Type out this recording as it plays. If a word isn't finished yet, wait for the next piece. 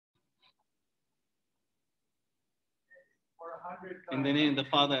In the name of the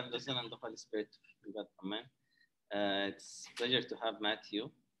Father, and the Son, and the Holy Spirit, God, Amen. It's a pleasure to have Matthew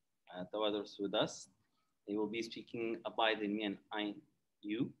Tawadros with us. He will be speaking, Abide in me and I in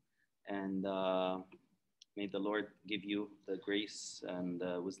you. And may the Lord give you the grace and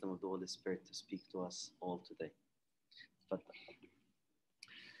wisdom of the Holy Spirit to speak to us all today. But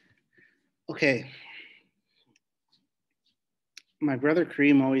okay. My brother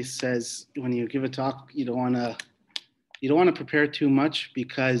Kareem always says when you give a talk, you don't want to prepare too much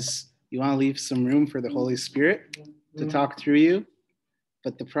because you want to leave some room for the Holy Spirit to talk through you.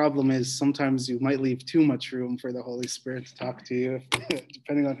 But the problem is sometimes you might leave too much room for the Holy Spirit to talk to you,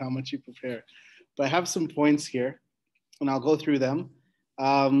 depending on how much you prepare. But I have some points here, and I'll go through them.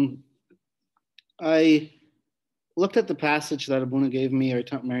 I looked at the passage that Abuna gave me, or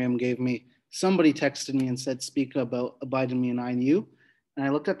Miriam gave me. Somebody texted me and said, speak about abide in me and I in you. And I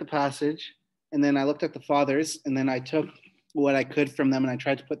looked at the passage, and then I looked at the fathers, and then I took what I could from them, and I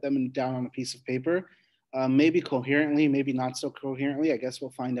tried to put them down on a piece of paper, maybe coherently, maybe not so coherently. I guess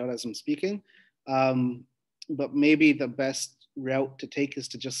we'll find out as I'm speaking. But maybe the best route to take is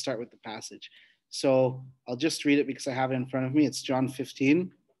to just start with the passage. So I'll just read it because I have it in front of me. It's John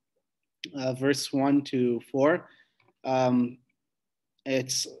 15, verse 1 to 4.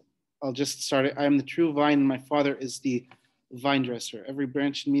 I'll just start it. I am the true vine, and my Father is the vine dresser. Every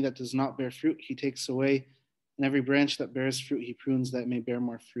branch in me that does not bear fruit, he takes away. And every branch that bears fruit, he prunes that it may bear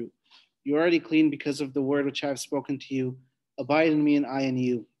more fruit. You are already clean because of the word which I have spoken to you. Abide in me and I in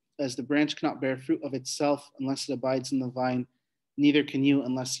you. As the branch cannot bear fruit of itself unless it abides in the vine, neither can you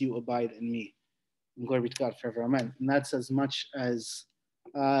unless you abide in me. And glory be to God forever. Amen. And that's as much as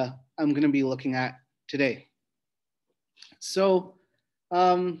I'm going to be looking at today. So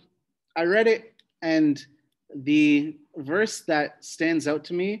I read it, and the verse that stands out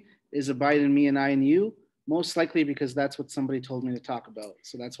to me is abide in me and I in you, most likely because that's what somebody told me to talk about.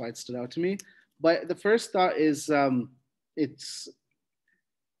 So that's why it stood out to me. But the first thought is the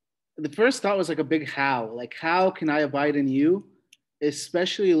first thought was like a big how. Like, how can I abide in you?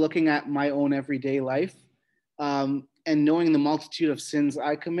 Especially looking at my own everyday life, and knowing the multitude of sins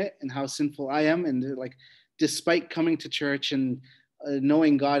I commit and how sinful I am. And like, despite coming to church and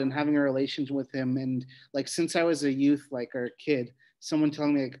knowing God and having a relationship with him. And like, since I was a youth, like, or a kid, someone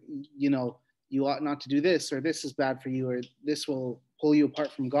telling me, like, you know, you ought not to do this, or this is bad for you, or this will pull you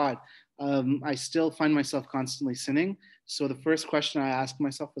apart from God. I still find myself constantly sinning. So the first question I asked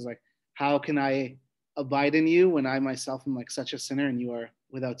myself was like, how can I abide in you when I myself am like such a sinner and you are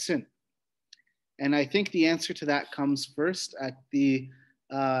without sin? And I think the answer to that comes first at the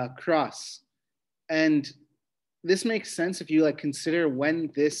cross. And this makes sense if you like consider when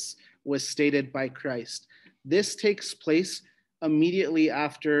this was stated by Christ. This takes place immediately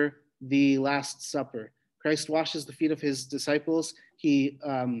after the Last Supper. Christ washes the feet of his disciples. He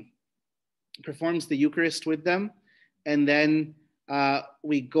performs the Eucharist with them. And then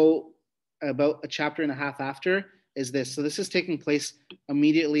we go about a chapter and a half after is this. So this is taking place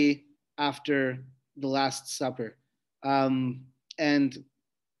immediately after the Last Supper. And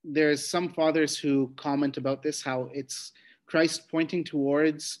there's some fathers who comment about this, how it's Christ pointing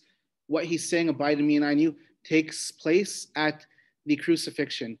towards what he's saying, abide in me and I in you, takes place at the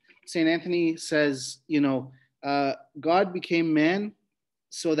crucifixion. St. Anthony says, you know, God became man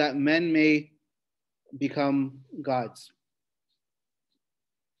so that men may become gods.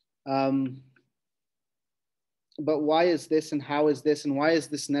 But why is this, and how is this, and why is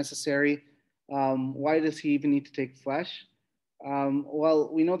this necessary? Why does he even need to take flesh? Well,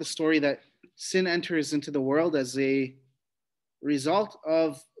 we know the story that sin enters into the world as a result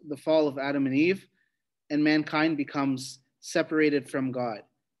of the fall of Adam and Eve, and mankind becomes separated from God.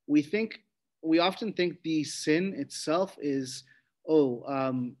 We often think the sin itself is,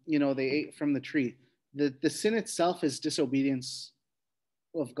 they ate from the tree. The sin itself is disobedience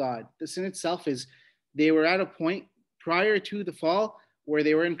of God. The sin itself is they were at a point prior to the fall where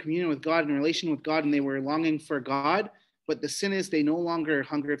they were in communion with God, in relation with God, and they were longing for God. But the sin is they no longer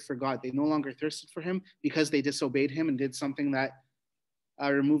hungered for God. They no longer thirsted for him because they disobeyed him and did something that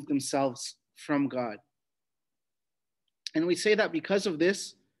removed themselves from God. And we say that because of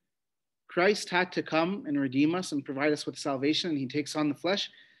this, Christ had to come and redeem us and provide us with salvation. And he takes on the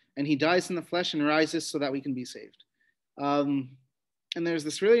flesh, and he dies in the flesh and rises so that we can be saved. And there's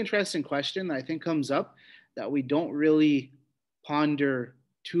this really interesting question that I think comes up that we don't really ponder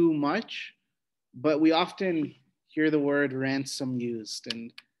too much, but we often hear the word ransom used.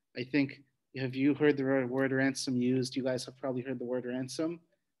 And I think, have you heard the word ransom used? You guys have probably heard the word ransom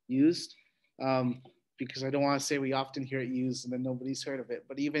used, because I don't want to say we often hear it used and then nobody's heard of it.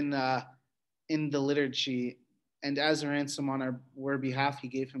 But even in the liturgy, And as a ransom on our behalf, he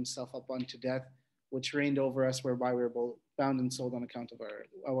gave himself up unto death, which reigned over us, whereby we were both bound and sold on account of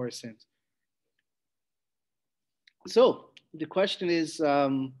our sins. So the question is,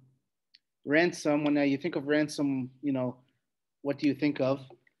 ransom. When you think of ransom, what do you think of?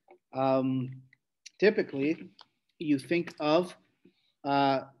 Typically, you think of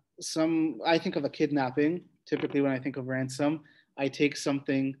I think of a kidnapping. Typically, when I think of ransom, I take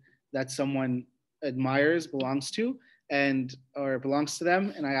something that someone admires, belongs to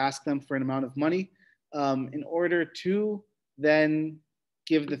them, and I ask them for an amount of money in order to then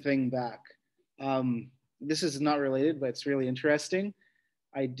give the thing back. This is not related, but it's really interesting.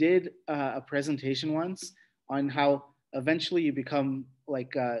 I did a presentation once on how eventually you become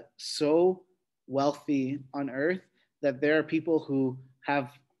like so wealthy on earth that there are people who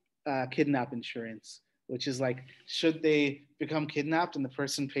have kidnap insurance, which is like, should they become kidnapped and the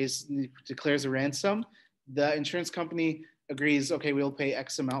person declares a ransom, the insurance company agrees, okay, we'll pay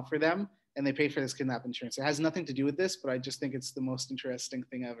X amount for them, and they pay for this kidnap insurance. It has nothing to do with this, but I just think it's the most interesting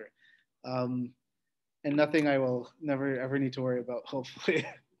thing ever. And nothing I will never ever need to worry about, hopefully.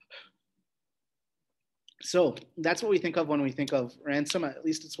 So that's what we think of when we think of ransom. At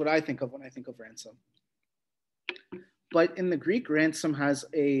least it's what I think of when I think of ransom. But in the Greek, ransom has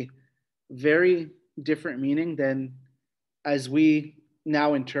a very different meaning than as we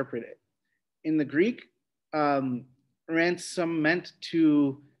now interpret it. In the Greek, ransom meant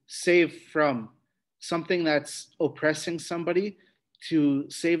to save from something that's oppressing somebody. To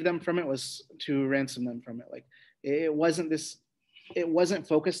save them from it was to ransom them from it. Like it wasn't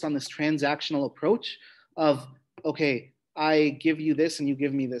focused on this transactional approach of, okay, I give you this and you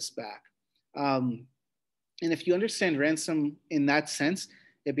give me this back. And if you understand ransom in that sense,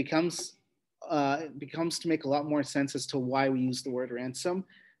 it becomes to make a lot more sense as to why we use the word ransom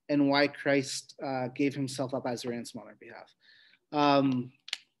and why Christ gave himself up as a ransom on our behalf.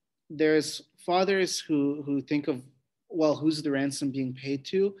 There's fathers who think of, well, who's the ransom being paid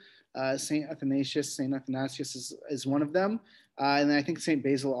to? Saint Athanasius is one of them. And I think Saint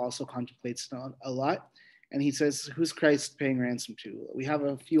Basil also contemplates it a lot. And he says, who's Christ paying ransom to? We have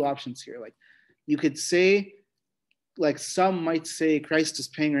a few options here. Like you could say, like some might say Christ is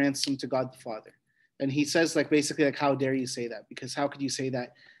paying ransom to God the Father. And he says like basically like, how dare you say that? Because how could you say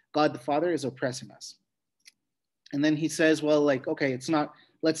that God the Father is oppressing us? And then he says, well, like, okay, it's not,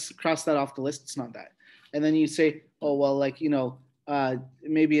 let's cross that off the list. It's not that. And then you say, oh, well, like,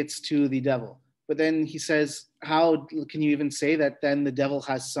 maybe it's to the devil. But then he says, how can you even say that then the devil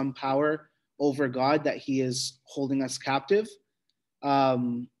has some power over God, that he is holding us captive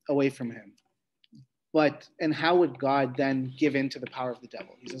away from him? And how would God then give in to the power of the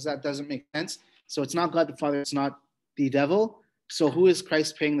devil? He says that doesn't make sense. So it's not God the Father, it's not the devil. So who is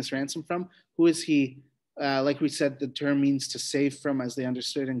Christ paying this ransom from? Who is he? Like we said, the term means to save from, as they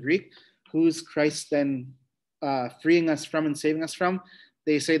understood in Greek. Who is Christ then freeing us from and saving us from?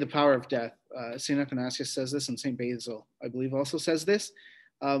 They say the power of death. St. Athanasius says this, and St. Basil, I believe, also says this.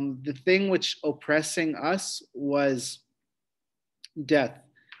 The thing which oppressing us was death.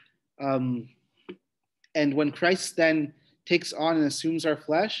 And when Christ then takes on and assumes our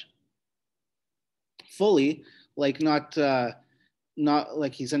flesh fully, like not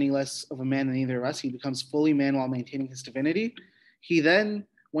like he's any less of a man than either of us, he becomes fully man while maintaining his divinity. He then,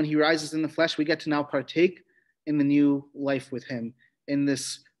 when he rises in the flesh, we get to now partake in the new life with him, in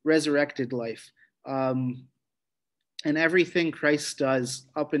this resurrected life. And everything Christ does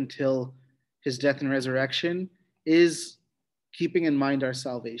up until his death and resurrection is keeping in mind our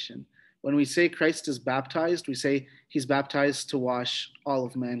salvation. When we say Christ is baptized, we say he's baptized to wash all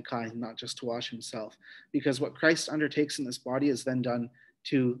of mankind, not just to wash himself. Because what Christ undertakes in this body is then done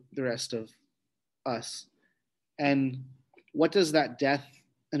to the rest of us. And what does that death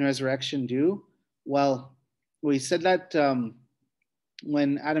and resurrection do? Well, we said that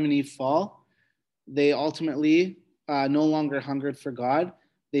when Adam and Eve fall, they ultimately no longer hungered for God.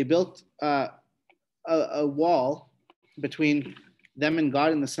 They built a wall between them and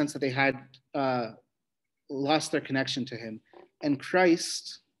God, in the sense that they had lost their connection to him. And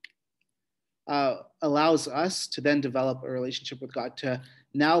Christ allows us to then develop a relationship with God, to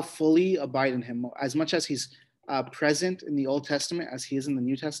now fully abide in him. As much as he's present in the Old Testament as he is in the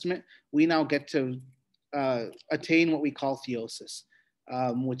New Testament, we now get to attain what we call theosis,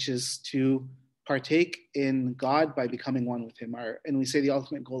 which is to partake in God by becoming one with him. And we say the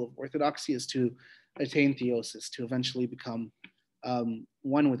ultimate goal of orthodoxy is to attain theosis, to eventually become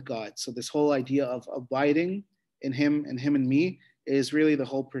one with God. So this whole idea of abiding in him and him and me is really the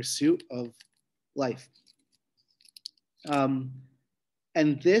whole pursuit of life.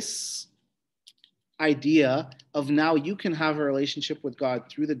 And this idea of now you can have a relationship with God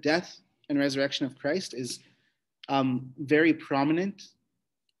through the death and resurrection of Christ is very prominent.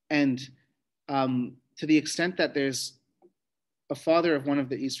 And to the extent that there's a father of one of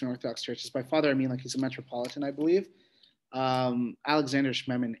the Eastern Orthodox churches, by father I mean like he's a metropolitan, I believe, Alexander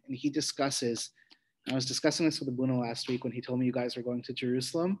Shmemin, and he discusses, I was discussing this with Abuna last week when he told me you guys were going to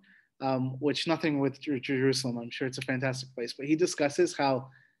Jerusalem, which nothing with Jerusalem, I'm sure it's a fantastic place, but he discusses how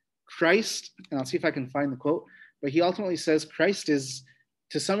Christ, and I'll see if I can find the quote, but he ultimately says Christ is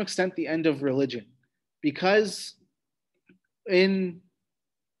to some extent the end of religion, because in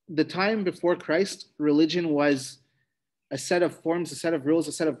the time before Christ, religion was a set of forms, a set of rules,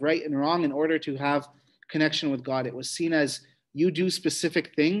 a set of right and wrong in order to have connection with God. It was seen as you do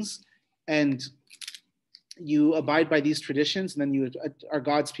specific things and you abide by these traditions, and then you are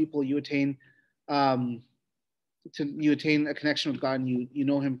God's people. You attain you attain a connection with God, and you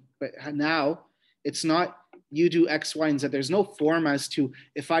know Him. But now it's not you do X, Y, and Z. There's no form as to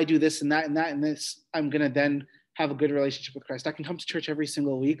if I do this and that and that and this, I'm gonna then have a good relationship with Christ. I can come to church every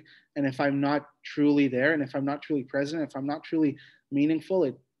single week, and if I'm not truly there, and if I'm not truly present, if I'm not truly meaningful,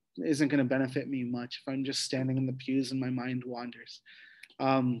 it isn't going to benefit me much if I'm just standing in the pews and my mind wanders.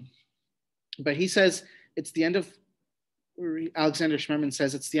 But he says it's the end of, Alexander Shmerman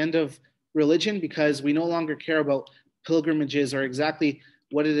says it's the end of religion because we no longer care about pilgrimages or exactly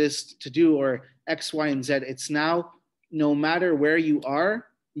what it is to do or X, Y, and Z. It's now no matter where you are,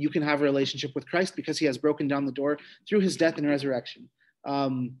 you can have a relationship with Christ because he has broken down the door through his death and resurrection.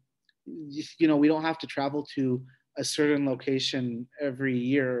 We don't have to travel to a certain location every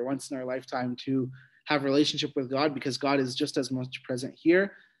year or once in our lifetime to have a relationship with God, because God is just as much present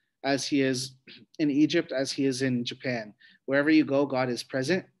here as he is in Egypt, as he is in Japan. Wherever you go, God is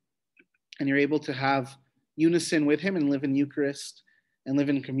present, and you're able to have unison with him and live in Eucharist and live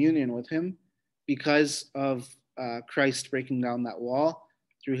in communion with him because of Christ breaking down that wall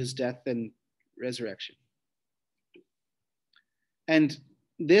through his death and resurrection. And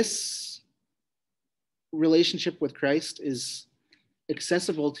this relationship with Christ is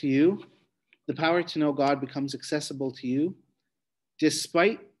accessible to you. The power to know God becomes accessible to you.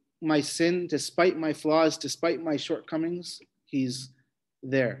 Despite my sin, despite my flaws, despite my shortcomings, he's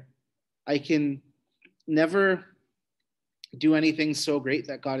there. I can never do anything so great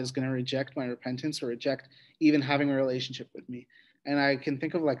that God is going to reject my repentance or reject even having a relationship with me. And I can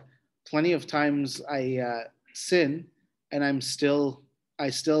think of like plenty of times I sin, and I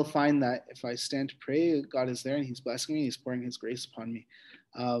still find that if I stand to pray, God is there and he's blessing me, he's pouring his grace upon me.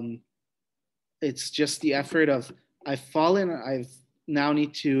 It's just the effort of I've fallen, I've now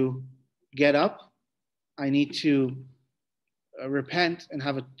need to get up, I need to repent and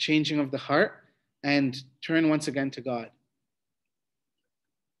have a changing of the heart and turn once again to God.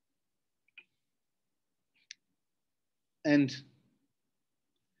 And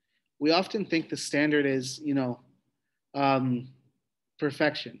we often think the standard is,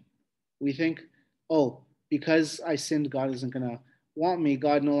 perfection. We think, oh, because I sinned, God isn't going to want me.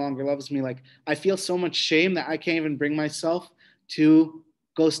 God no longer loves me. Like, I feel so much shame that I can't even bring myself to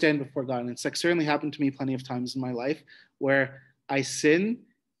go stand before God. And it's like certainly happened to me plenty of times in my life where I sin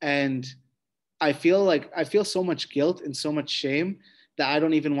and I feel so much guilt and so much shame that I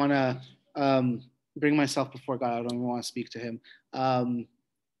don't even want to bring myself before God. I don't even want to speak to him. And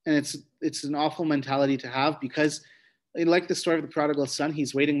it's an awful mentality to have, because like the story of the prodigal son,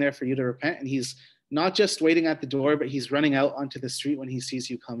 he's waiting there for you to repent, and he's not just waiting at the door, but he's running out onto the street when he sees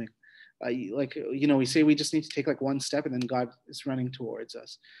you coming. We say we just need to take like one step, and then God is running towards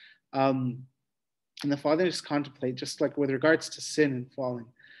us. And the fathers contemplate, just like with regards to sin and falling,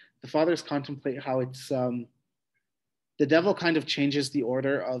 the fathers contemplate how it's the devil kind of changes the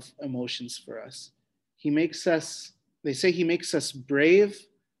order of emotions for us. They say he makes us brave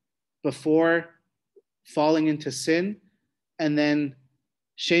before falling into sin, and then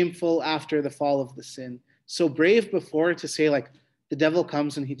shameful after the fall of the sin. So brave before, to say like the devil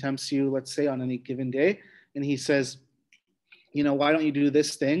comes and he tempts you, let's say on any given day, and he says, why don't you do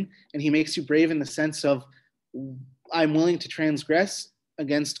this thing? And he makes you brave in the sense of, I'm willing to transgress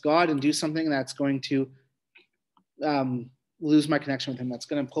against God and do something that's going to lose my connection with him, that's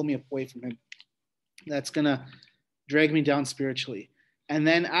going to pull me away from him, that's going to drag me down spiritually. And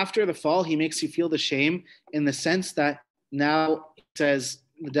then after the fall, he makes you feel the shame in the sense that now, says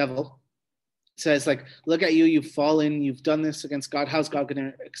the devil, says like, look at you, you've fallen, you've done this against God. How's God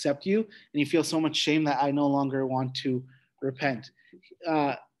going to accept you? And you feel so much shame that I no longer want to repent.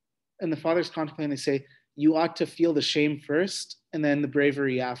 And the fathers contemplate and they say, you ought to feel the shame first and then the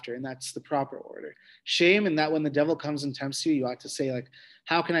bravery after. And that's the proper order. Shame, and that when the devil comes and tempts you, you ought to say like,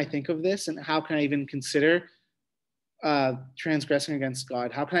 how can I think of this? And how can I even consider transgressing against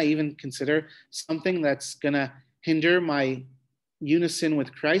God? How can I even consider something that's going to hinder my unison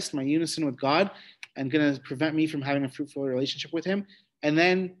with Christ, my unison with God, and going to prevent me from having a fruitful relationship with Him? And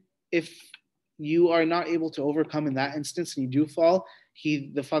then if you are not able to overcome in that instance and you do fall,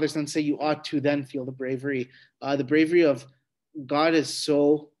 the fathers then say you ought to then feel the bravery. The bravery of God is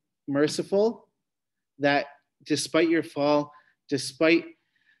so merciful that despite your fall, despite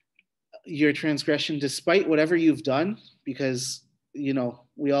your transgression, despite whatever you've done, because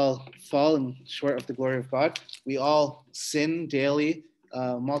we all fall and short of the glory of God. We all sin daily,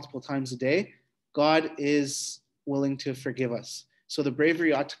 multiple times a day. God is willing to forgive us. So the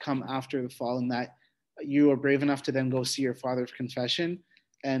bravery ought to come after the fall, in that you are brave enough to then go see your Father's confession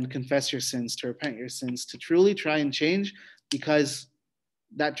and confess your sins, to repent your sins, to truly try and change, because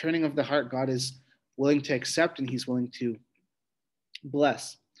that turning of the heart God is willing to accept and He's willing to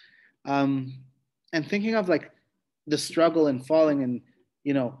bless. And thinking of like the struggle and falling, and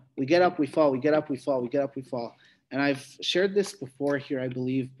we get up, we fall, we get up, we fall, we get up, we fall. And I've shared this before here, I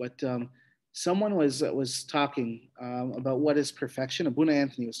believe, but someone was talking about what is perfection. Abuna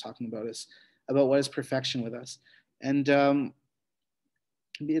Anthony was talking about what is perfection with us, and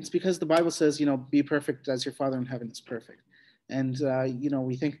it's because the Bible says, be perfect as your Father in heaven is perfect. And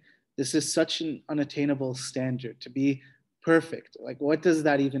we think this is such an unattainable standard to be perfect. Like, what does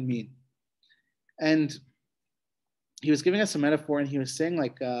that even mean? And he was giving us a metaphor, and he was saying,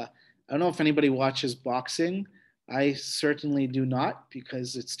 like, I don't know if anybody watches boxing. I certainly do not,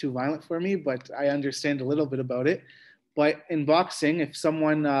 because it's too violent for me, but I understand a little bit about it. But in boxing, if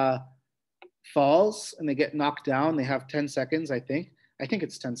someone falls and they get knocked down, they have 10 seconds, I think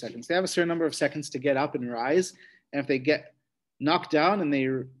it's 10 seconds. They have a certain number of seconds to get up and rise. And if they get knocked down and they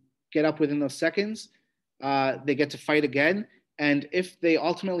get up within those seconds, they get to fight again. And if they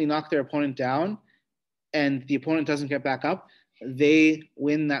ultimately knock their opponent down and the opponent doesn't get back up, they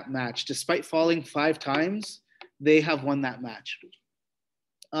win that match. Despite falling 5 times, they have won that match.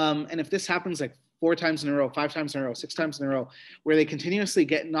 And if this happens like 4 times in a row, 5 times in a row, 6 times in a row, where they continuously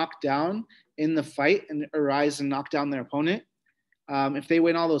get knocked down in the fight and arise and knock down their opponent, if they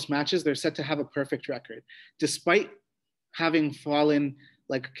win all those matches, they're set to have a perfect record. Despite having fallen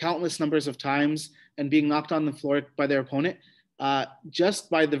like countless numbers of times and being knocked on the floor by their opponent, just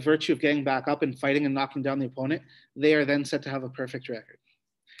by the virtue of getting back up and fighting and knocking down the opponent, they are then set to have a perfect record.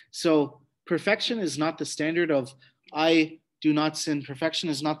 So perfection is not the standard of I do not sin. Perfection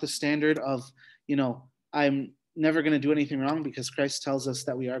is not the standard of, I'm never going to do anything wrong, because Christ tells us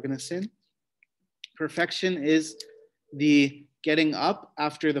that we are going to sin. Perfection is the getting up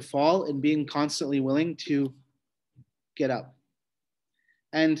after the fall and being constantly willing to get up.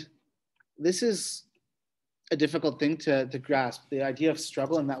 And this is a difficult thing to grasp, the idea of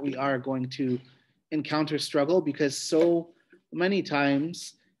struggle, and that we are going to encounter struggle, because so many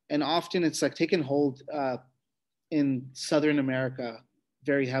times, and often it's like taken hold in Southern America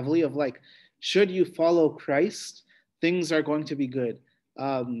very heavily, of like, should you follow Christ, things are going to be good.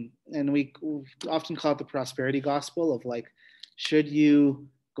 And we often call it the prosperity gospel of like, should you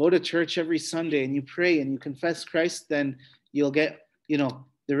go to church every Sunday and you pray and you confess Christ, then you'll get,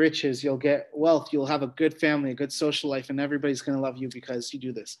 the riches, you'll get wealth, you'll have a good family, a good social life, and everybody's going to love you because you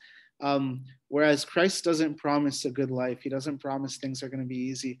do this. Whereas Christ doesn't promise a good life. He doesn't promise things are going to be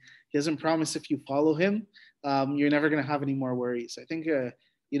easy. He doesn't promise if you follow him, you're never going to have any more worries. I think,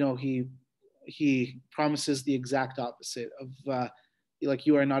 he promises the exact opposite of, like,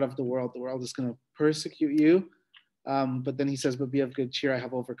 you are not of the world is going to persecute you. But then he says, but be of good cheer, I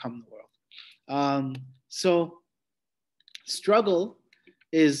have overcome the world. So struggle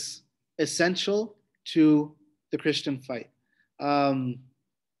is essential to the Christian fight. I'm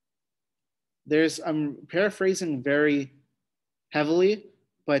paraphrasing very heavily,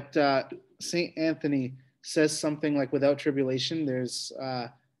 but St. Anthony says something like, without tribulation, there's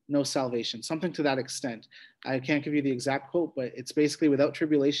no salvation, something to that extent. I can't give you the exact quote, but it's basically, without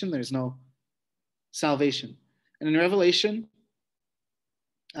tribulation, there's no salvation. And in Revelation,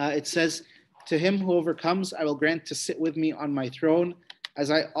 it says, to him who overcomes, I will grant to sit with me on my throne, as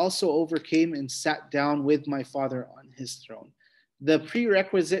I also overcame and sat down with my Father on his throne. The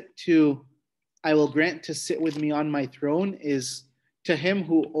prerequisite to I will grant to sit with me on my throne is to him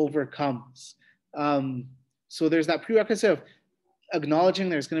who overcomes. So there's that prerequisite of acknowledging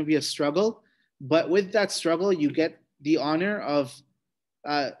there's going to be a struggle, but with that struggle, you get the honor of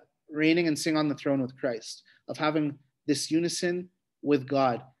reigning and sitting on the throne with Christ, of having this unison with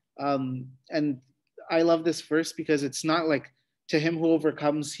God. And I love this verse because it's not like, to him who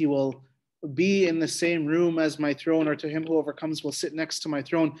overcomes, he will be in the same room as my throne, or to him who overcomes will sit next to my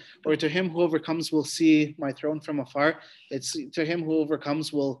throne, or to him who overcomes will see my throne from afar. It's to him who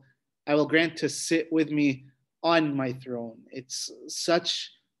overcomes I will grant to sit with me on my throne. It's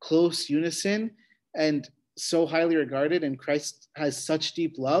such close unison and so highly regarded, and Christ has such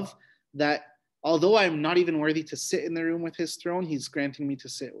deep love that although I'm not even worthy to sit in the room with his throne, he's granting me to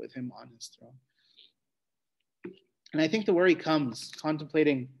sit with him on his throne. And I think the worry comes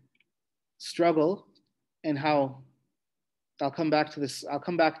contemplating struggle and how I'll come back to this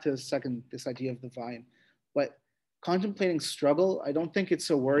idea of the vine. But contemplating struggle, I don't think it's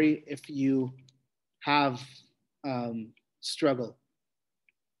a worry if you have struggle.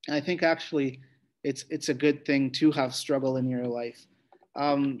 And I think actually it's a good thing to have struggle in your life.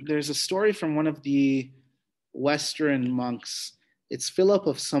 There's a story from one of the Western monks. It's Philip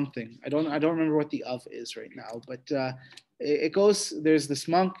of something. I don't remember what the of is right now, but it goes. There's this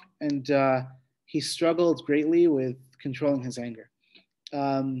monk, and he struggled greatly with controlling his anger.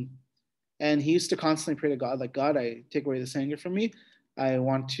 And he used to constantly pray to God, like, God, I take away this anger from me. I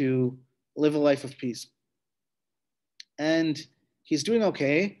want to live a life of peace. And he's doing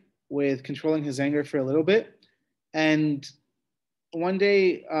okay with controlling his anger for a little bit. And one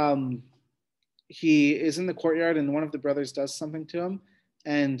day he is in the courtyard and one of the brothers does something to him,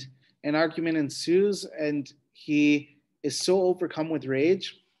 and an argument ensues, and he is so overcome with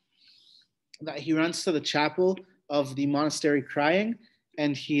rage that he runs to the chapel of the monastery crying,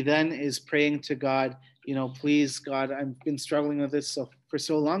 and he then is praying to God, please, God, I've been struggling with this for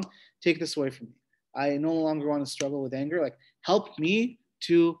so long. Take this away from me. I no longer want to struggle with anger. Like, help me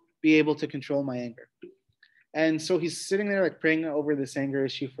to be able to control my anger. And so he's sitting there like praying over this anger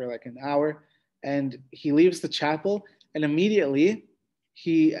issue for like an hour, and he leaves the chapel, and immediately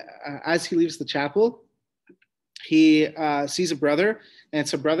as he leaves the chapel, he sees a brother, and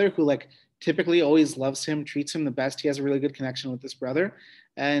it's a brother who like typically always loves him, treats him the best. He has a really good connection with this brother.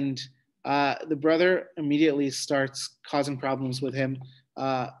 And the brother immediately starts causing problems with him,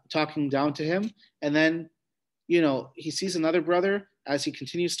 talking down to him. And then, he sees another brother as he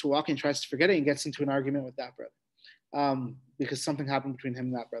continues to walk and tries to forget it and gets into an argument with that brother because something happened between him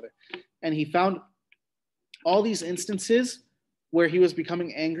and that brother. And he found all these instances where he was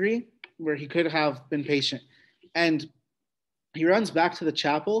becoming angry, where he could have been patient. And he runs back to the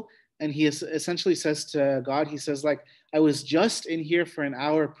chapel, and he essentially says to God, he says, like, I was just in here for an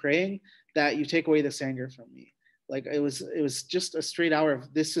hour praying that you take away this anger from me. Like, it was just a straight hour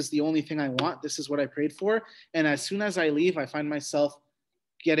of, this is the only thing I want. This is what I prayed for. And as soon as I leave, I find myself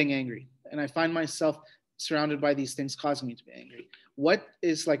getting angry, and I find myself surrounded by these things causing me to be angry. What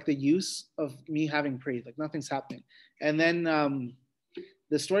is like the use of me having prayed? Like, nothing's happening. And then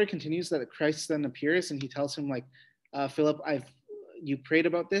the story continues that Christ then appears, and he tells him, like, Philip, you prayed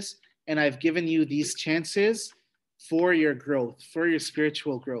about this, and I've given you these chances for your growth, for your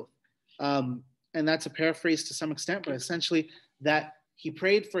spiritual growth. And that's a paraphrase to some extent, but essentially that he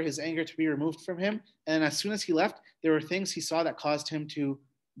prayed for his anger to be removed from him. And as soon as he left, there were things he saw that caused him to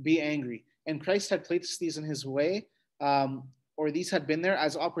be angry. And Christ had placed these in his way, or these had been there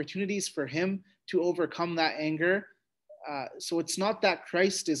as opportunities for him to overcome that anger. So it's not that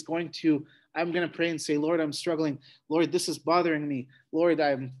Christ is I'm going to pray and say, Lord, I'm struggling. Lord, this is bothering me. Lord,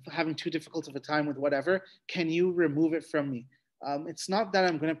 I'm having too difficult of a time with whatever. Can you remove it from me? It's not that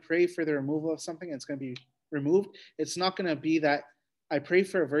I'm going to pray for the removal of something and it's going to be removed. It's not going to be that I pray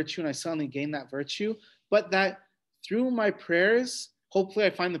for a virtue and I suddenly gain that virtue, but that through my prayers, hopefully I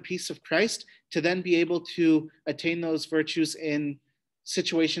find the peace of Christ to then be able to attain those virtues in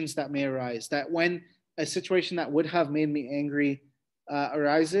situations that may arise. That when a situation that would have made me angry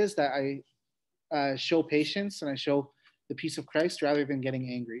arises, that I show patience and I show the peace of Christ rather than getting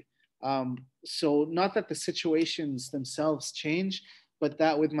angry. So not that the situations themselves change, but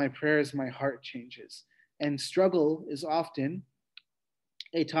that with my prayers, my heart changes. And struggle is often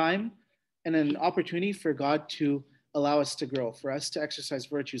a time and an opportunity for God to allow us to grow, for us to exercise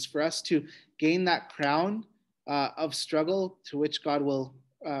virtues, for us to gain that crown of struggle to which God will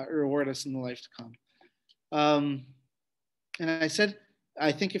reward us in the life to come. And I said,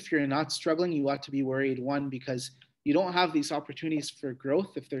 I think if you're not struggling, you ought to be worried. One, because you don't have these opportunities for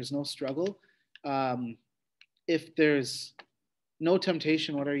growth if there's no struggle. If there's no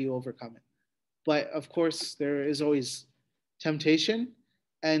temptation, what are you overcoming? But of course, there is always temptation.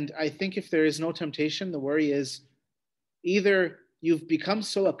 And I think if there is no temptation, the worry is either you've become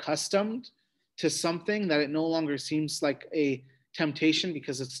so accustomed to something that it no longer seems like a temptation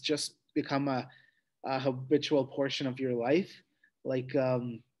because it's just become a habitual portion of your life. Like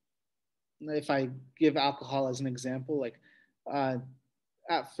if I give alcohol as an example, like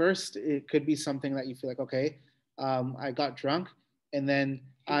at first it could be something that you feel like, okay, I got drunk and then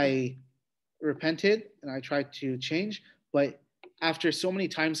I repented and I tried to change. But after so many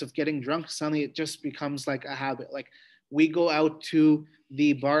times of getting drunk, suddenly it just becomes like a habit. Like we go out to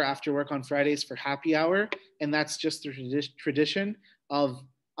the bar after work on Fridays for happy hour, and that's just the tradition of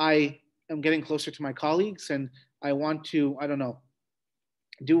I am getting closer to my colleagues and I want to, I don't know,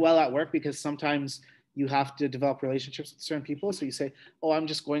 do well at work because sometimes you have to develop relationships with certain people. So you say, oh, I'm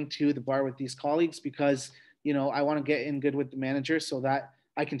just going to the bar with these colleagues because, you know, I want to get in good with the manager so that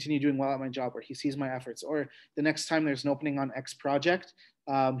I continue doing well at my job, or he sees my efforts, or the next time there's an opening on X project,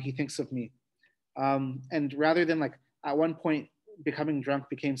 he thinks of me. And rather than like at one point becoming drunk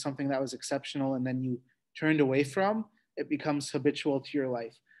became something that was exceptional and then you turned away from, it becomes habitual to your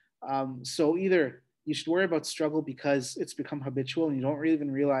life. So either you should worry about struggle because it's become habitual and you don't really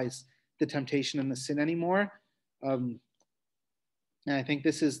even realize the temptation and the sin anymore. And I think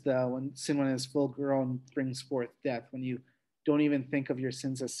this is the when sin, when it's full grown, brings forth death. When you don't even think of your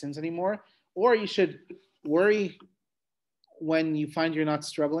sins as sins anymore. Or you should worry when you find you're not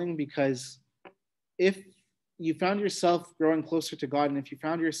struggling, because if you found yourself growing closer to God and if you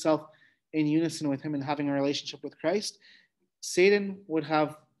found yourself in unison with Him and having a relationship with Christ, Satan would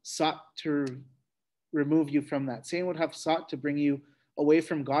have sought to remove you from that. Satan would have sought to bring you away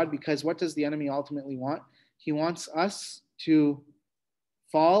from God, because what does the enemy ultimately want? He wants us to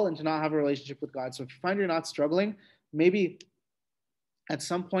fall and to not have a relationship with God. So if you find you're not struggling, maybe at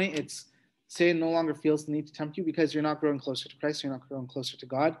some point it's Satan no longer feels the need to tempt you because you're not growing closer to Christ, you're not growing closer to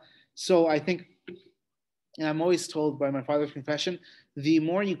God. So I think, and I'm always told by my father's confession, the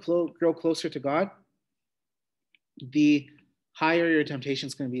more you grow closer to God, the higher your temptation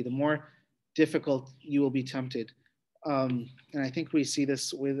is going to be, the more difficult you will be tempted. And I think we see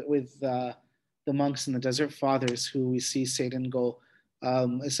this with the monks and the desert fathers, who we see Satan go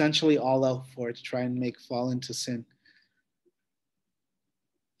essentially all out for to try and fall into sin.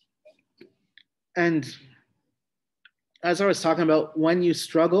 And as I was talking about, when you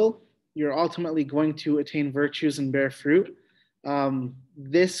struggle, you're ultimately going to attain virtues and bear fruit.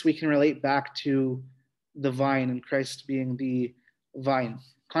 This we can relate back to the vine and Christ being the vine.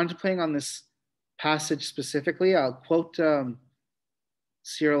 Contemplating on this passage specifically, I'll quote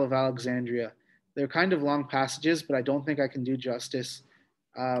Cyril of Alexandria. They're kind of long passages, but I don't think I can do justice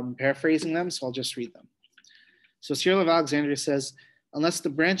paraphrasing them, so I'll just read them. So Cyril of Alexandria says, unless the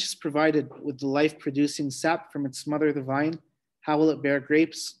branch is provided with the life-producing sap from its mother, the vine, how will it bear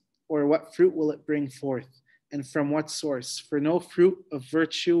grapes, or what fruit will it bring forth, and from what source? For no fruit of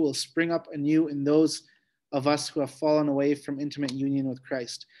virtue will spring up anew in those of us who have fallen away from intimate union with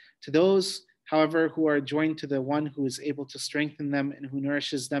Christ. To those, however, who are joined to the one who is able to strengthen them and who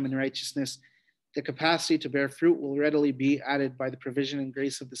nourishes them in righteousness, the capacity to bear fruit will readily be added by the provision and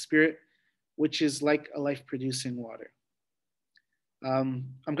grace of the Spirit, which is like a life-producing water.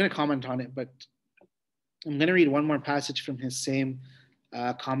 I'm going to comment on it, but I'm going to read one more passage from his same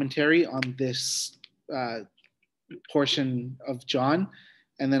commentary on this portion of John,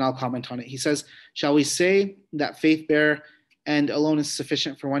 and then I'll comment on it. He says, shall we say that faith bare and alone is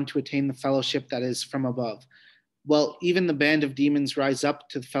sufficient for one to attain the fellowship that is from above? Well, even the band of demons rise up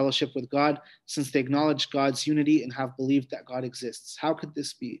to the fellowship with God, since they acknowledge God's unity and have believed that God exists. How could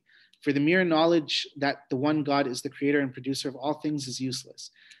this be? For the mere knowledge that the one God is the creator and producer of all things is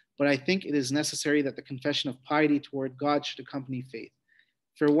useless. But I think it is necessary that the confession of piety toward God should accompany faith.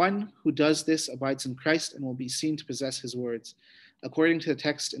 For one who does this abides in Christ and will be seen to possess his words. According to the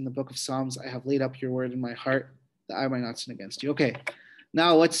text in the book of Psalms, I have laid up your word in my heart that I might not sin against you. Okay,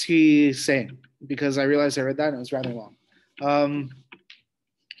 now what's he saying? Because I realized I read that and it was rather long.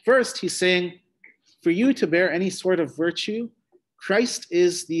 First, he's saying, for you to bear any sort of virtue, Christ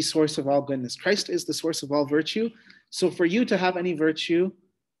is the source of all goodness. Christ is the source of all virtue. So for you to have any virtue,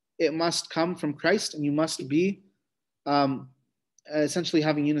 it must come from Christ, and you must be essentially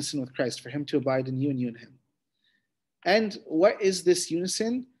having unison with Christ, for him to abide in you and you in him. And what is this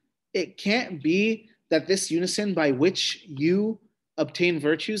unison? It can't be that this unison by which you obtain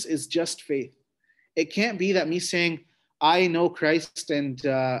virtues is just faith. It can't be that me saying, I know Christ and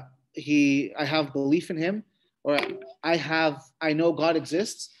I have belief in him, or I know God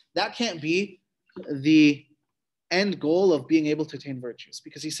exists. That can't be the end goal of being able to attain virtues,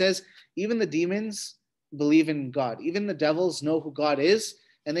 because he says even the demons believe in God. Even the devils know who God is,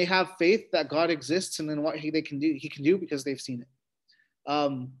 and they have faith that God exists, and then what he can do because they've seen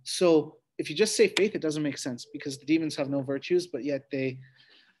it. So if you just say faith, it doesn't make sense, because the demons have no virtues, but yet they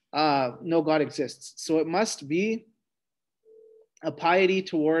know God exists. So it must be a piety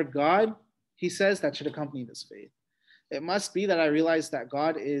toward God, he says, that should accompany this faith. It must be that I realize that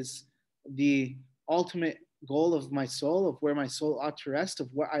God is the ultimate goal of my soul, of where my soul ought to rest, of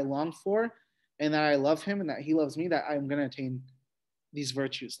what I long for, and that I love him and that he loves me, that I'm going to attain these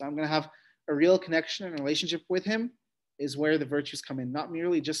virtues. That I'm going to have a real connection and relationship with him is where the virtues come in. Not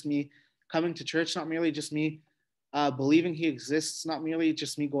merely just me coming to church, not merely just me believing he exists, not merely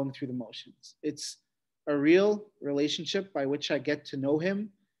just me going through the motions. It's a real relationship by which I get to know him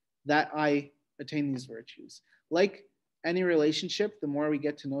that I attain these virtues. Like any relationship, the more we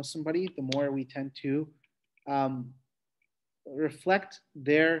get to know somebody, the more we tend to reflect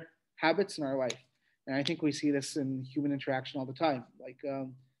their habits in our life. And I think we see this in human interaction all the time. Like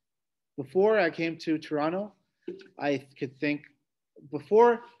before I came to Toronto, I could think,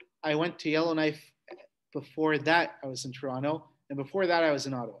 before I went to Yellowknife, before that I was in Toronto, and before that I was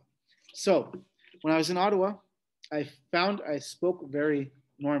in Ottawa. So when I was in Ottawa, I found I spoke very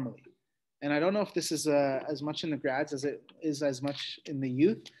normally. And I don't know if this is as much in the grads as it is as much in the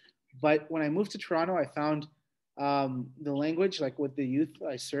youth, but when I moved to Toronto, I found the language, like with the youth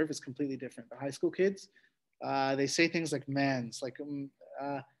I serve, is completely different. The high school kids, they say things like "mans," like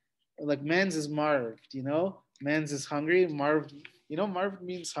 "mans" is marved, you know, "mans" is hungry. Marved, you know, marved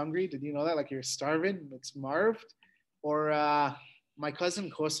means hungry. Did you know that? Like you're starving, it's marved. Or my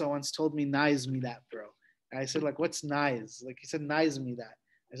cousin Kosa once told me, "Nice me that, bro." And I said, like, "What's nice?" Like he said, "Nice me that."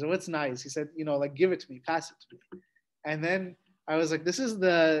 I said, "What's nice?" He said, "You know, like give it to me, pass it to me." And then I was like, "This is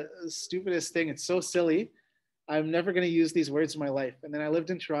the stupidest thing. It's so silly. I'm never going to use these words in my life." And then I lived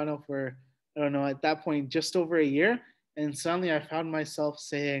in Toronto for, I don't know, at that point, just over a year. And suddenly I found myself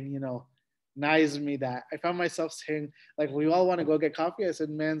saying, you know, "Nice me that." I found myself saying, like, "We all want to go get coffee." I said,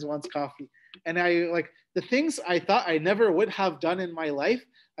 "Mans wants coffee." And I, like, the things I thought I never would have done in my life,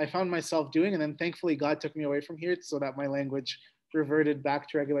 I found myself doing. And then thankfully God took me away from here so that my language reverted back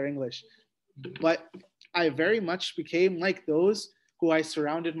to regular English. But I very much became like those who I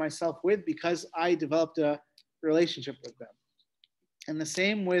surrounded myself with because I developed a relationship with them. And the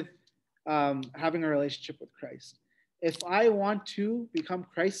same with having a relationship with Christ. If I want to become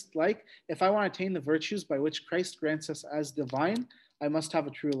Christ-like, if I want to attain the virtues by which Christ grants us as divine, I must have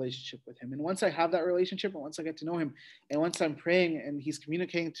a true relationship with him. And once I have that relationship, and once I get to know him, and once I'm praying and he's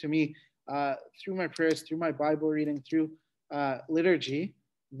communicating to me through my prayers, through my Bible reading, through liturgy,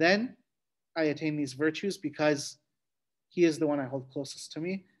 then I attain these virtues because he is the one I hold closest to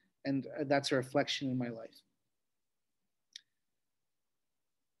me, and that's a reflection in my life.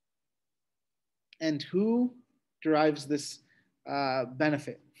 And who derives this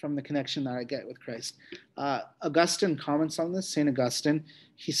benefit from the connection that I get with Christ? Augustine comments on this, St. Augustine.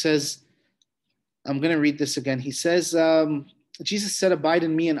 He says, I'm going to read this again. He says, Jesus said, "Abide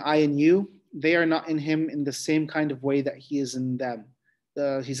in me and I in you. They are not in him in the same kind of way that he is in them."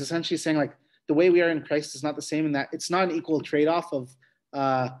 He's essentially saying, like, the way we are in Christ is not the same, in that it's not an equal trade-off of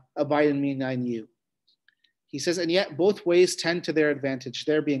abide in me and I in you. He says, "And yet both ways tend to their advantage,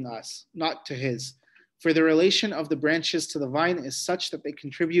 their being us, not to his. For the relation of the branches to the vine is such that they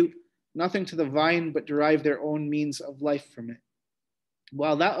contribute nothing to the vine, but derive their own means of life from it.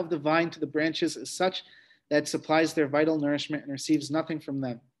 While that of the vine to the branches is such that it supplies their vital nourishment and receives nothing from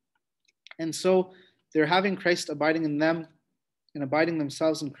them. And so their having Christ abiding in them and abiding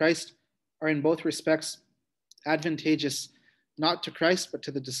themselves in Christ are in both respects advantageous, not to Christ, but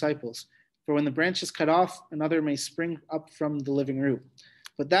to the disciples. For when the branch is cut off, another may spring up from the living root.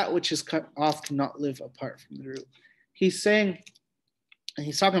 But that which is cut off cannot live apart from the root." He's saying, and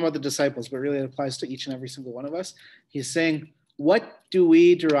he's talking about the disciples, but really it applies to each and every single one of us. He's saying, what do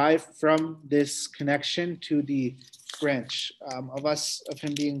we derive from this connection to the branch, of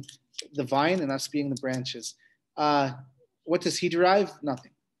him being the vine and us being the branches? What does he derive?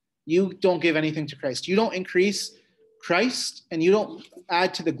 Nothing. You don't give anything to Christ. You don't increase Christ, and you don't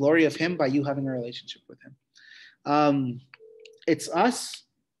add to the glory of him by you having a relationship with him. It's us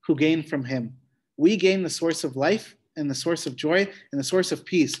who gain from him. We gain the source of life and the source of joy and the source of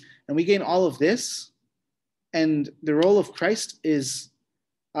peace. And we gain all of this. And the role of Christ is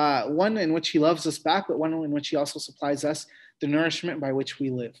one in which he loves us back, but one in which he also supplies us the nourishment by which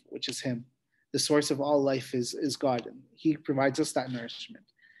we live, which is him. The source of all life is God, and he provides us that nourishment.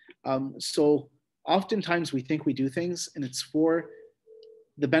 So oftentimes we think we do things and it's for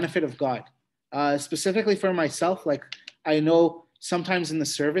the benefit of God. Specifically for myself, like, I know sometimes in the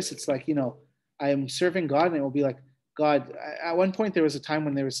service, it's like, you know, I'm serving God and it will be like, God, at one point there was a time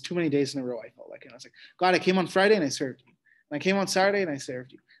when there was too many days in a row, I felt like, and I was like, God, I came on Friday and I served you. And I came on Saturday and I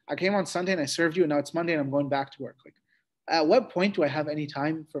served you. I came on Sunday and I served you, and now it's Monday and I'm going back to work. Like, at what point do I have any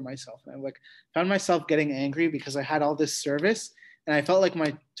time for myself? And I like found myself getting angry because I had all this service and I felt like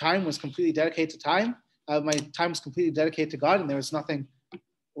my time was completely dedicated to time, my time was completely dedicated to God, and there was nothing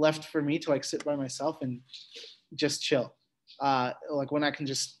left for me to like sit by myself and just chill. Like when I can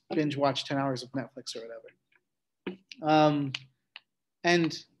just binge watch 10 hours of Netflix or whatever.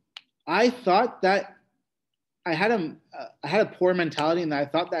 And I thought that I had a poor mentality, and I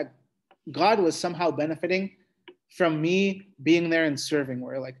thought that God was somehow benefiting from me being there and serving,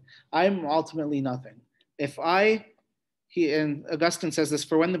 where like I'm ultimately nothing. And Augustine says this,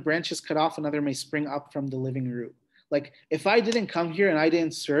 for when the branch is cut off, another may spring up from the living root. Like if I didn't come here and I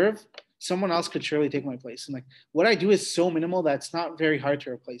didn't serve, someone else could surely take my place. And like what I do is so minimal that it's not very hard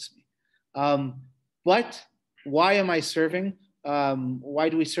to replace me. But why am I serving? Why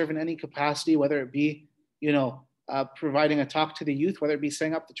do we serve in any capacity, whether it be, providing a talk to the youth, whether it be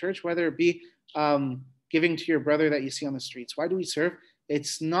setting up the church, whether it be giving to your brother that you see on the streets? Why do we serve?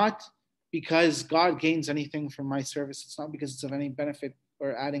 It's not because God gains anything from my service. It's not because it's of any benefit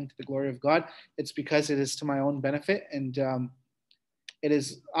or adding to the glory of God. It's because it is to my own benefit. And it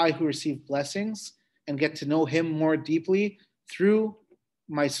is I who receive blessings and get to know him more deeply through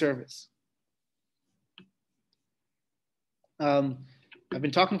my service. I've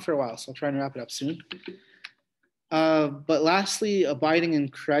been talking for a while, so I'll try and wrap it up soon. But lastly, abiding in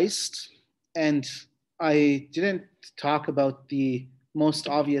Christ. And I didn't talk about the most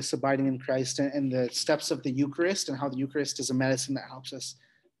obvious abiding in Christ and the steps of the Eucharist, and how the Eucharist is a medicine that helps us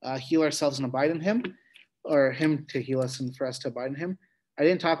heal ourselves and abide in him, or him to heal us and for us to abide in him. I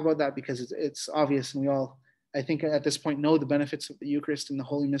didn't talk about that because it's obvious, and we all, I think at this point, know the benefits of the Eucharist and the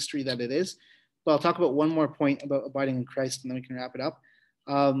holy mystery that it is. But I'll talk about one more point about abiding in Christ, and then we can wrap it up.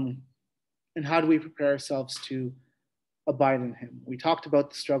 And how do we prepare ourselves to abide in him? We talked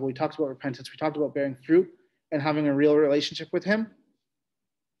about the struggle. We talked about repentance. We talked about bearing fruit and having a real relationship with him.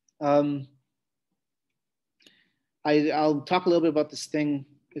 I'll talk a little bit about this thing.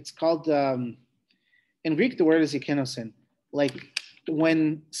 It's called, in Greek, the word is ekinosin. Like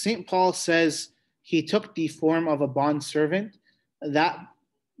when St. Paul says he took the form of a bondservant, that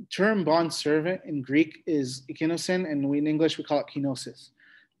term bondservant in Greek is ekinosin, and in English we call it kenosis,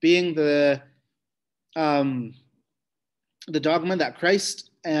 being the dogma that Christ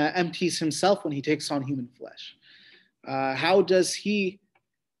empties himself when he takes on human flesh. How does he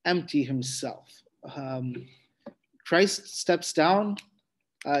empty himself? Christ steps down.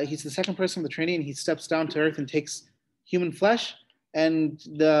 He's the second person of the Trinity, and he steps down to earth and takes human flesh. And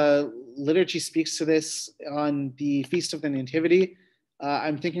the liturgy speaks to this on the Feast of the Nativity.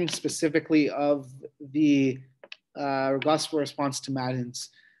 I'm thinking specifically of the gospel response to Matins.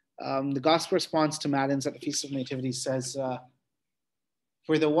 The gospel response to Matins at the Feast of the Nativity says,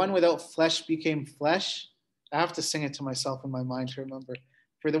 for the one without flesh became flesh. I have to sing it to myself in my mind to remember.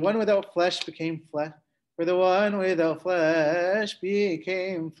 For the one without flesh became flesh. For the one without flesh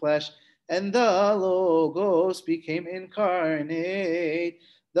became flesh. And the Logos became incarnate.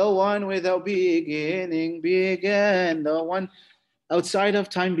 The one without beginning began. The one outside of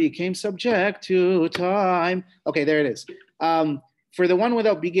time became subject to time. Okay, there it is. For the one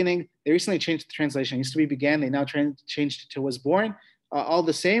without beginning, they recently changed the translation. It used to be began. They now changed it to was born. All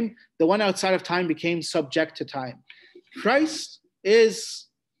the same. The one outside of time became subject to time. Christ is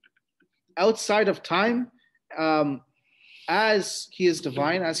outside of time as he is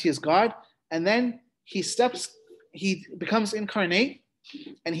divine, as he is God. And then he becomes incarnate,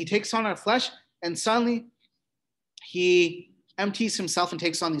 and he takes on our flesh, and suddenly he empties himself and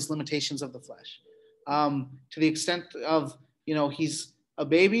takes on these limitations of the flesh. To the extent of, he's a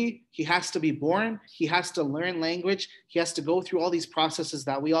baby, he has to be born, he has to learn language, he has to go through all these processes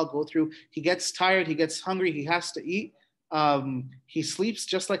that we all go through. He gets tired, he gets hungry, he has to eat. He sleeps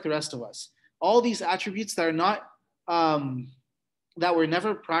just like the rest of us. All these attributes that are not, that were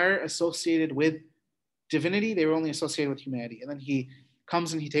never prior associated with divinity, they were only associated with humanity. And then he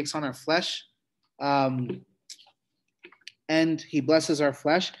comes and he takes on our flesh, and he blesses our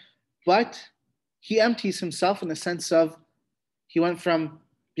flesh, but he empties himself in the sense of he went from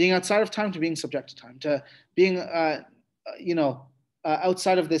being outside of time to being subject to time, to being,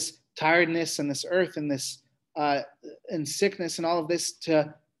 outside of this tiredness and this earth and this and sickness and all of this,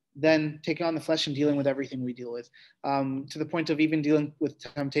 to then taking on the flesh and dealing with everything we deal with, to the point of even dealing with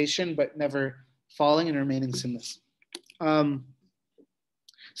temptation, but never falling and remaining sinless.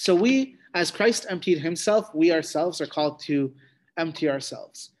 So we, as Christ emptied himself, we ourselves are called to empty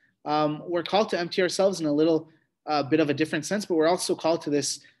ourselves. We're called to empty ourselves in a little bit of a different sense, but we're also called to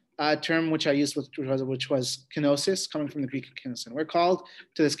this term which I used, which was kenosis, coming from the Greek kenosin. We're called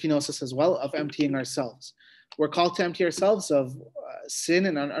to this kenosis as well, of emptying ourselves. We're called to empty ourselves of sin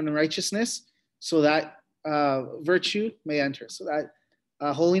and unrighteousness, so that virtue may enter, so that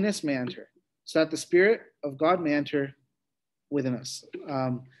holiness may enter. so that the Spirit of God may enter within us,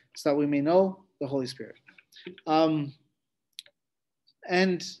 so that we may know the Holy Spirit.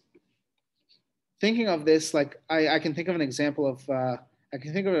 And thinking of this, like I can think of an example of, I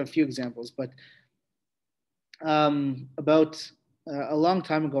can think of a few examples, but about a long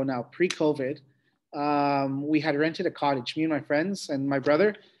time ago now, pre-COVID, we had rented a cottage, me and my friends and my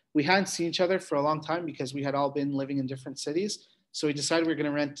brother. We hadn't seen each other for a long time because we had all been living in different cities. So we decided we were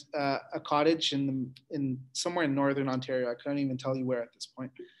going to rent a cottage in somewhere in northern Ontario. I couldn't even tell you where at this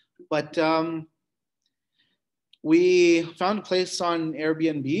point. But we found a place on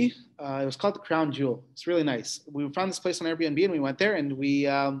Airbnb. It was called the Crown Jewel. It's really nice. We found this place on Airbnb and we went there and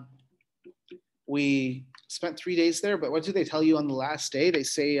we spent 3 days there. But what do they tell you on the last day? They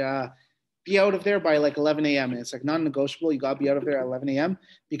say, be out of there by like 11 a.m. And it's like non-negotiable. You got to be out of there at 11 a.m.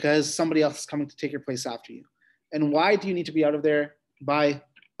 because somebody else is coming to take your place after you. And why do you need to be out of there by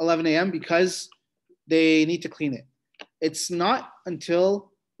 11 a.m.? Because they need to clean it. It's not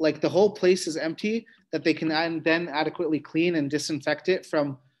until like the whole place is empty that they can then adequately clean and disinfect it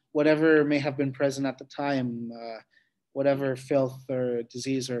from whatever may have been present at the time, whatever filth or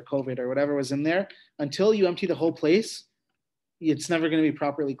disease or COVID or whatever was in there. Until you empty the whole place, it's never going to be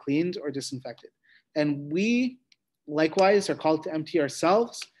properly cleaned or disinfected. And we likewise are called to empty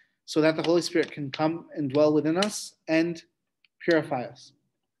ourselves so that the Holy Spirit can come and dwell within us and purify us.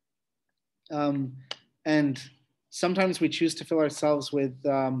 And sometimes we choose to fill ourselves with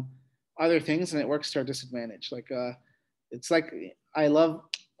other things, and it works to our disadvantage. Like it's like I love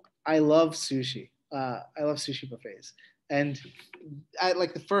sushi. I love sushi buffets, and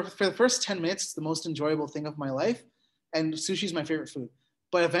for the first 10 minutes, it's the most enjoyable thing of my life, and sushi is my favorite food.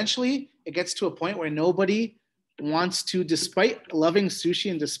 But eventually, it gets to a point where nobody wants to, despite loving sushi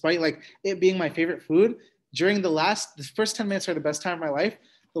and despite like it being my favorite food. During the first 10 minutes are the best time of my life.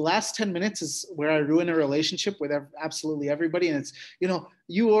 The last 10 minutes is where I ruin a relationship with absolutely everybody. And it's,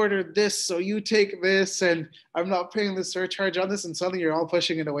 you ordered this, so you take this, and I'm not paying the surcharge on this. And suddenly you're all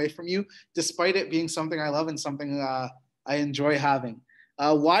pushing it away from you, despite it being something I love and something I enjoy having.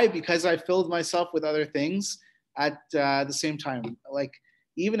 Why? Because I filled myself with other things at the same time. Like,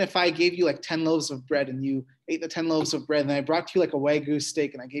 even if I gave you like 10 loaves of bread and you ate the 10 loaves of bread, and I brought you like a Wagyu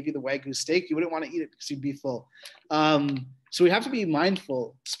steak and I gave you the Wagyu steak, you wouldn't want to eat it because you'd be full. So we have to be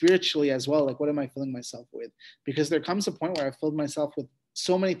mindful spiritually as well. Like, what am I filling myself with? Because there comes a point where I've filled myself with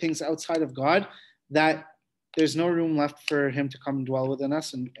so many things outside of God that there's no room left for him to come and dwell within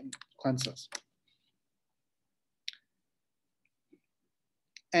us and cleanse us.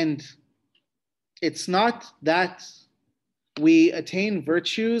 And it's not that we attain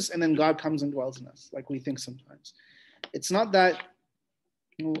virtues and then God comes and dwells in us, like we think sometimes. It's not that,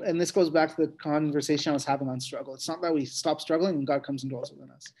 and this goes back to the conversation I was having on struggle. It's not that we stop struggling and God comes and dwells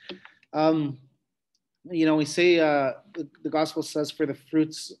within us. We say the gospel says, for the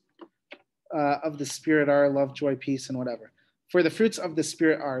fruits of the Spirit are love, joy, peace, and whatever. For the fruits of the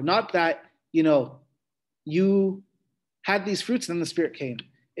Spirit are not that, you had these fruits and then the Spirit came.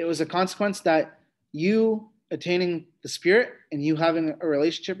 It was a consequence that you attaining the Spirit and you having a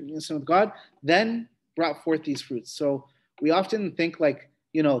relationship and unison with God then brought forth these fruits. So we often think like,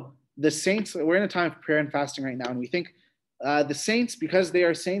 the saints, we're in a time of prayer and fasting right now. And we think the saints, because they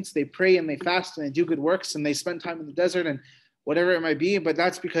are saints, they pray and they fast and they do good works and they spend time in the desert and whatever it might be, but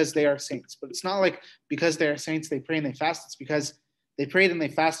that's because they are saints. But it's not like because they are saints, they pray and they fast. It's because they prayed and they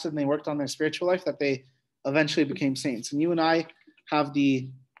fasted and they worked on their spiritual life that they eventually became saints. And you and I have the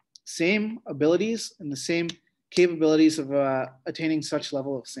same abilities and the same capabilities of attaining such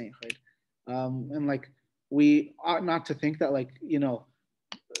level of sainthood. And like, we ought not to think that like,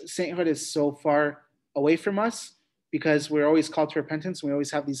 sainthood is so far away from us, because we're always called to repentance and we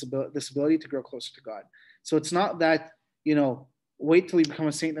always have this ability to grow closer to God. So it's not that, wait till you become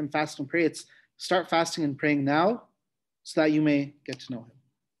a saint and fast and pray. It's start fasting and praying now so that you may get to know him.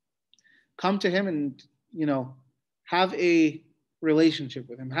 Come to him and, have a relationship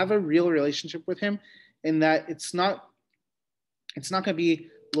with him, have a real relationship with him, in that it's not going to be,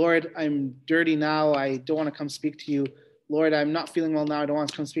 Lord, I'm dirty now, I don't want to come speak to you. Lord, I'm not feeling well now, I don't want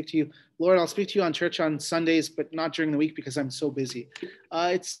to come speak to you. Lord, I'll speak to you on church on Sundays, but not during the week because I'm so busy.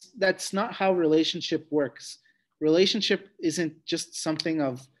 That's not how relationship works. Relationship isn't just something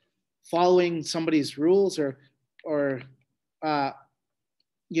of following somebody's rules or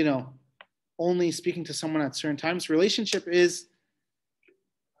only speaking to someone at certain times. Relationship is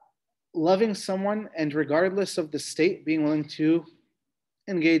loving someone and regardless of the state, being willing to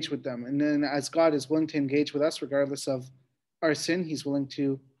engage with them. And then as God is willing to engage with us, regardless of our sin, he's willing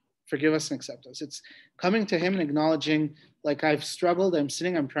to forgive us and accept us. It's coming to him and acknowledging, like, I've struggled, I'm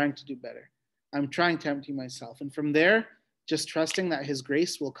sinning, I'm trying to do better. I'm trying to empty myself. And from there, just trusting that his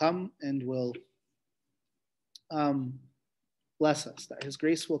grace will come and will bless us, that his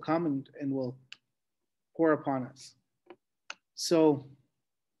grace will come and will pour upon us. So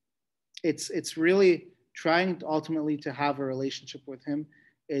it's really trying ultimately to have a relationship with him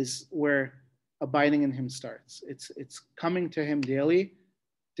is where abiding in him starts. It's coming to him daily,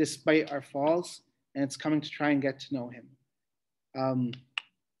 despite our falls, and it's coming to try and get to know him.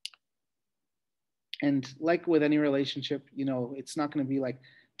 And like with any relationship, you know, it's not going to be like,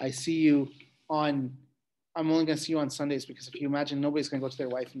 I'm only going to see you on Sundays, because if you imagine nobody's going to go to their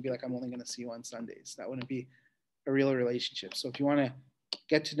wife and be like, I'm only going to see you on Sundays. That wouldn't be a real relationship. So if you want to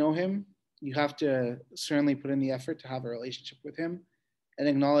get to know him, you have to certainly put in the effort to have a relationship with him and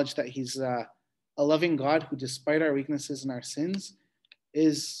acknowledge that he's a loving God who, despite our weaknesses and our sins,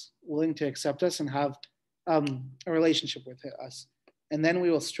 is willing to accept us and have a relationship with us. And then we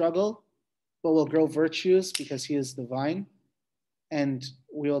will struggle, but we'll grow virtues because he is the vine, and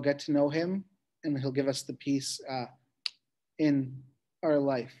we will get to know him, and he'll give us the peace in our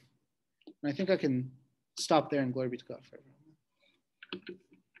life. And I think I can stop there, and glory be to God for everyone.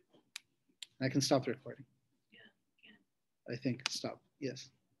 I can stop the recording. Yeah. I think stop. Yes.